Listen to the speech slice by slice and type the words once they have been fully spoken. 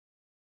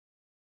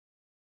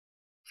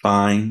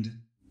Find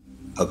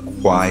a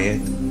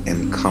quiet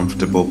and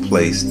comfortable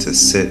place to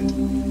sit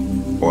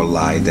or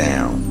lie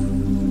down.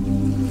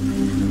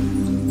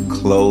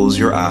 Close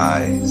your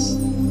eyes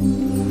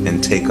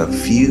and take a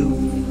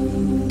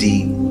few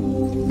deep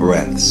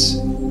breaths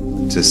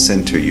to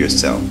center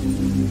yourself.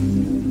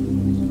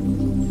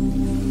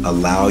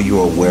 Allow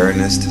your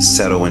awareness to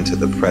settle into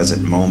the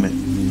present moment,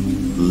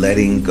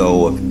 letting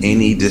go of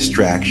any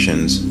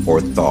distractions or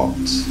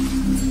thoughts.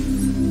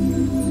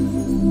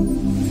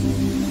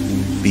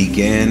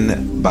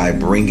 Begin by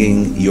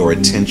bringing your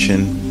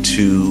attention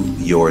to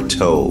your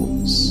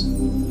toes.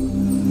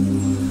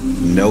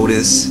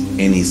 Notice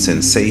any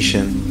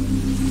sensation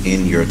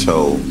in your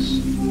toes,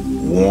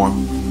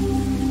 warmth,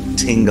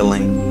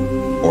 tingling,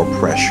 or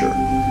pressure.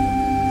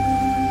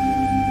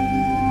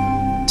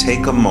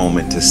 Take a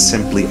moment to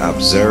simply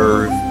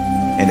observe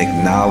and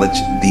acknowledge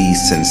these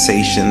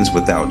sensations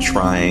without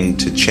trying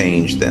to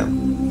change them.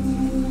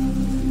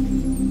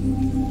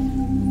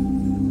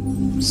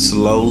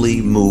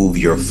 Slowly move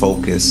your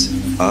focus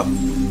up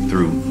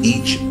through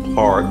each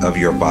part of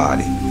your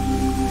body,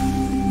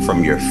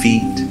 from your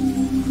feet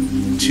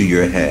to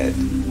your head.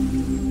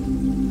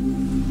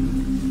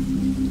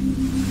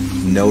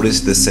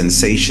 Notice the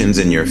sensations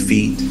in your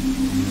feet,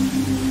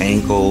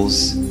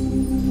 ankles,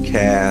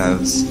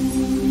 calves,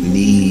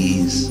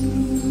 knees,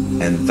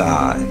 and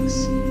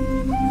thighs.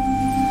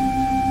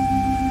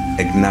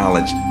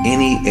 Acknowledge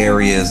any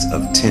areas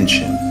of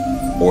tension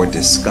or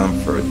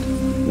discomfort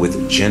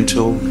with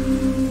gentle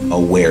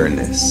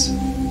awareness.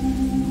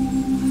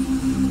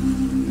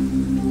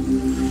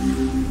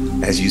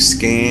 As you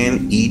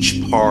scan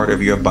each part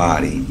of your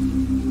body,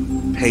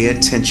 pay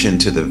attention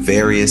to the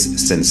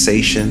various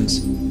sensations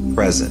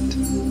present: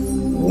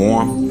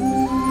 warmth,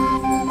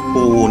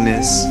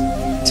 coolness,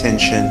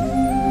 tension,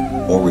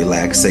 or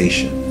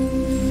relaxation.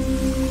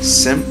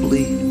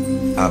 Simply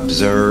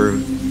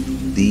observe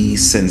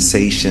these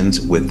sensations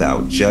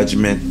without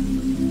judgment,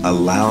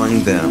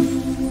 allowing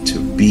them to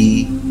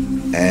be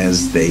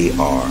as they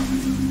are.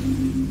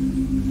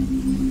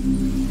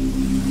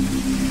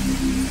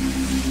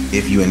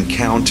 If you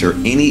encounter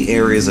any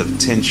areas of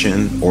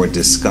tension or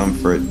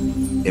discomfort,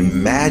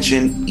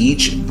 imagine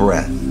each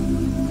breath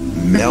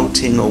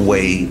melting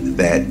away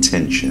that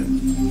tension.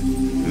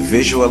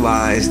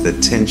 Visualize the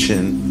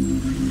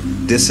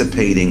tension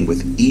dissipating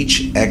with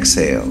each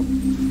exhale,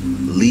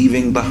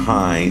 leaving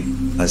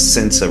behind a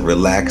sense of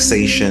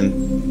relaxation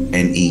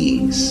and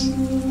ease.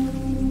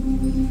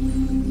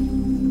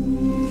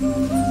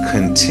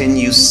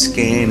 Continue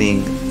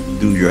scanning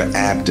through your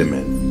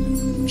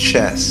abdomen,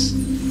 chest,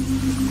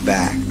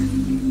 back,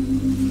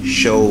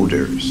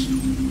 shoulders,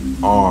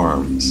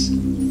 arms,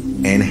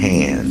 and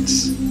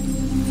hands,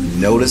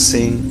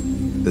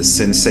 noticing the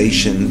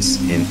sensations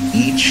in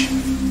each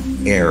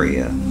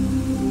area.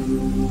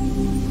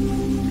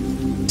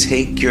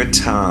 Take your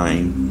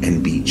time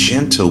and be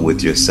gentle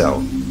with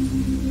yourself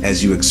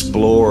as you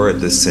explore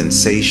the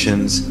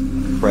sensations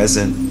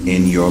present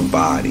in your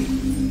body.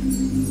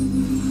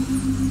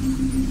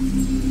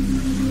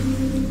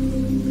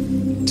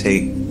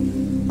 Take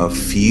a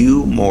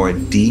few more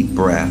deep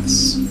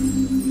breaths,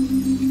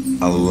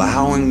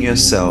 allowing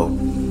yourself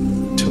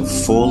to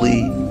fully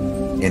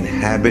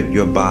inhabit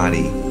your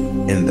body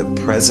in the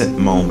present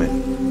moment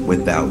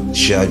without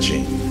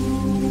judging.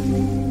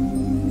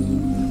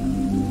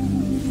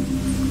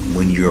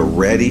 When you're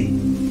ready,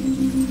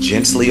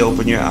 gently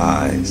open your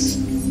eyes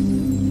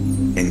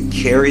and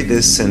carry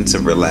this sense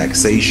of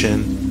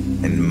relaxation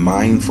and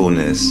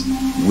mindfulness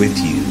with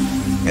you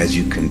as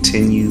you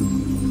continue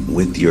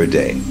with your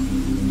day.